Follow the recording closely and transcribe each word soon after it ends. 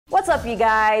up, you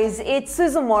guys? It's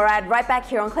Sussan Mourad right back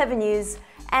here on Clevver News.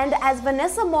 And as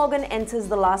Vanessa Morgan enters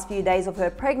the last few days of her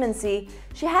pregnancy,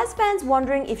 she has fans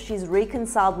wondering if she's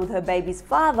reconciled with her baby's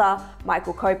father,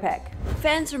 Michael Kopech.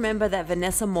 Fans remember that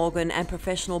Vanessa Morgan and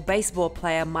professional baseball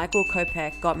player Michael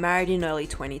Kopech got married in early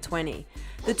 2020.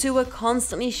 The two were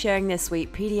constantly sharing their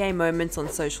sweet PDA moments on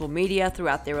social media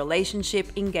throughout their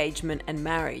relationship, engagement, and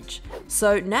marriage.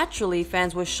 So naturally,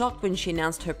 fans were shocked when she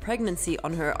announced her pregnancy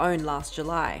on her own last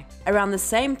July. Around the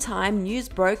same time, news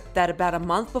broke that about a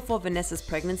month before Vanessa's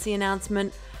pregnancy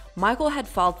announcement, Michael had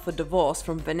filed for divorce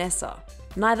from Vanessa.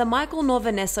 Neither Michael nor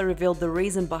Vanessa revealed the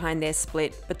reason behind their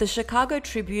split, but the Chicago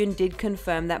Tribune did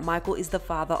confirm that Michael is the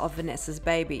father of Vanessa's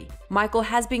baby. Michael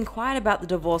has been quiet about the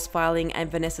divorce filing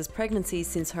and Vanessa's pregnancy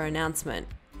since her announcement.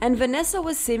 And Vanessa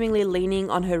was seemingly leaning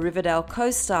on her Riverdale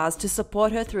co-stars to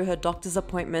support her through her doctor's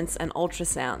appointments and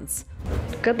ultrasounds.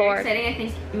 Good lord. Exciting. I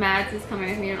think Mads is coming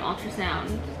with me to an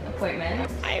ultrasound appointment.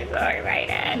 I'm so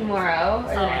excited. Tomorrow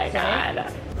or the next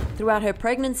day. Throughout her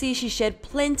pregnancy, she shared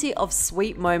plenty of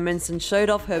sweet moments and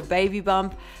showed off her baby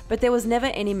bump, but there was never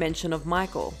any mention of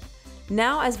Michael.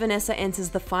 Now, as Vanessa enters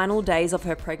the final days of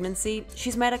her pregnancy,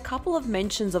 she's made a couple of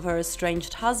mentions of her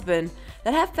estranged husband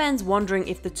that have fans wondering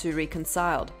if the two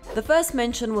reconciled. The first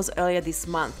mention was earlier this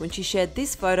month when she shared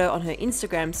this photo on her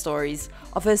Instagram stories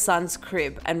of her son's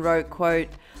crib and wrote, quote,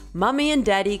 "Mummy and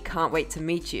Daddy can't wait to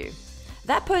meet you."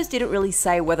 That post didn't really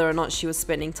say whether or not she was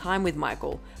spending time with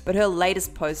Michael, but her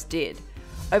latest post did.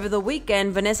 Over the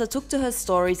weekend, Vanessa took to her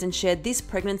stories and shared this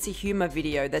pregnancy humor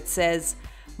video that says,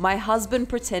 "My husband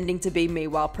pretending to be me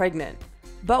while pregnant."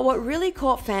 But what really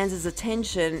caught fans'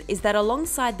 attention is that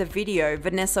alongside the video,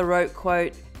 Vanessa wrote,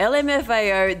 quote,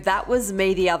 "LMFAO, that was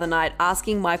me the other night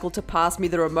asking Michael to pass me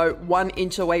the remote 1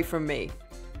 inch away from me."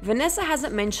 Vanessa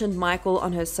hasn't mentioned Michael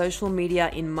on her social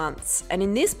media in months, and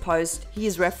in this post, he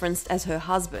is referenced as her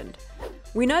husband.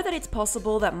 We know that it's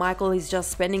possible that Michael is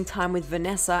just spending time with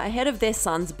Vanessa ahead of their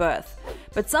son's birth,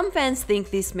 but some fans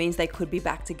think this means they could be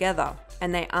back together,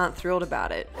 and they aren't thrilled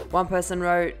about it. One person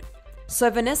wrote, "So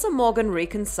Vanessa Morgan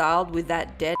reconciled with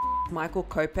that dead Michael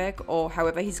Kopech, or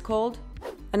however he's called?"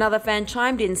 Another fan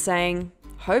chimed in saying,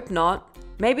 "Hope not.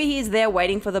 Maybe he's there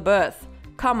waiting for the birth.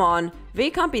 Come on, V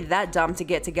can't be that dumb to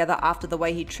get together after the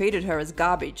way he treated her as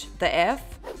garbage. The F?"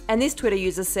 And this Twitter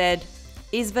user said,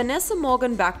 "Is Vanessa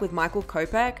Morgan back with Michael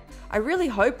Kopech? I really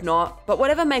hope not, but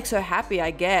whatever makes her happy,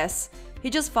 I guess. He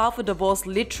just filed for divorce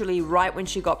literally right when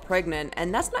she got pregnant,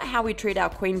 and that's not how we treat our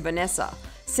Queen Vanessa.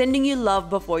 Sending you love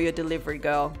before your delivery,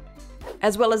 girl."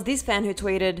 As well as this fan who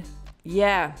tweeted,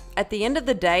 "Yeah, at the end of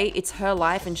the day, it's her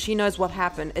life and she knows what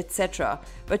happened, etc.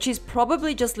 But she's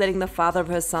probably just letting the father of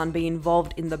her son be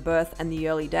involved in the birth and the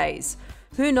early days.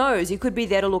 Who knows, he could be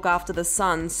there to look after the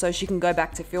son so she can go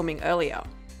back to filming earlier."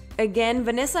 Again,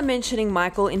 Vanessa mentioning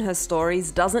Michael in her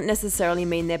stories doesn't necessarily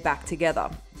mean they're back together,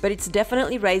 but it's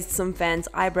definitely raised some fans'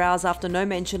 eyebrows after no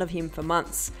mention of him for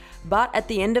months. But at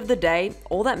the end of the day,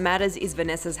 all that matters is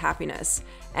Vanessa's happiness.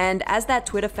 And as that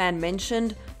Twitter fan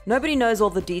mentioned, nobody knows all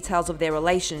the details of their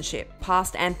relationship,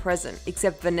 past and present,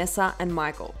 except Vanessa and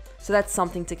Michael. So that's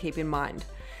something to keep in mind.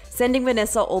 Sending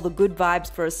Vanessa all the good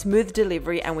vibes for a smooth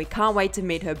delivery, and we can't wait to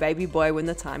meet her baby boy when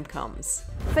the time comes.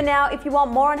 For now, if you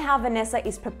want more on how Vanessa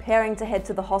is preparing to head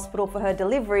to the hospital for her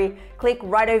delivery, click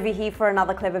right over here for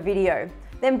another Clevver video.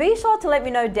 Then be sure to let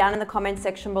me know down in the comments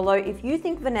section below if you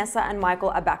think Vanessa and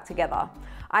Michael are back together.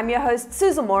 I'm your host,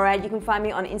 Sussan Mourad. You can find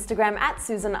me on Instagram at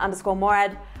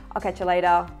Sussan_Mourad. I'll catch you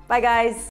later. Bye guys.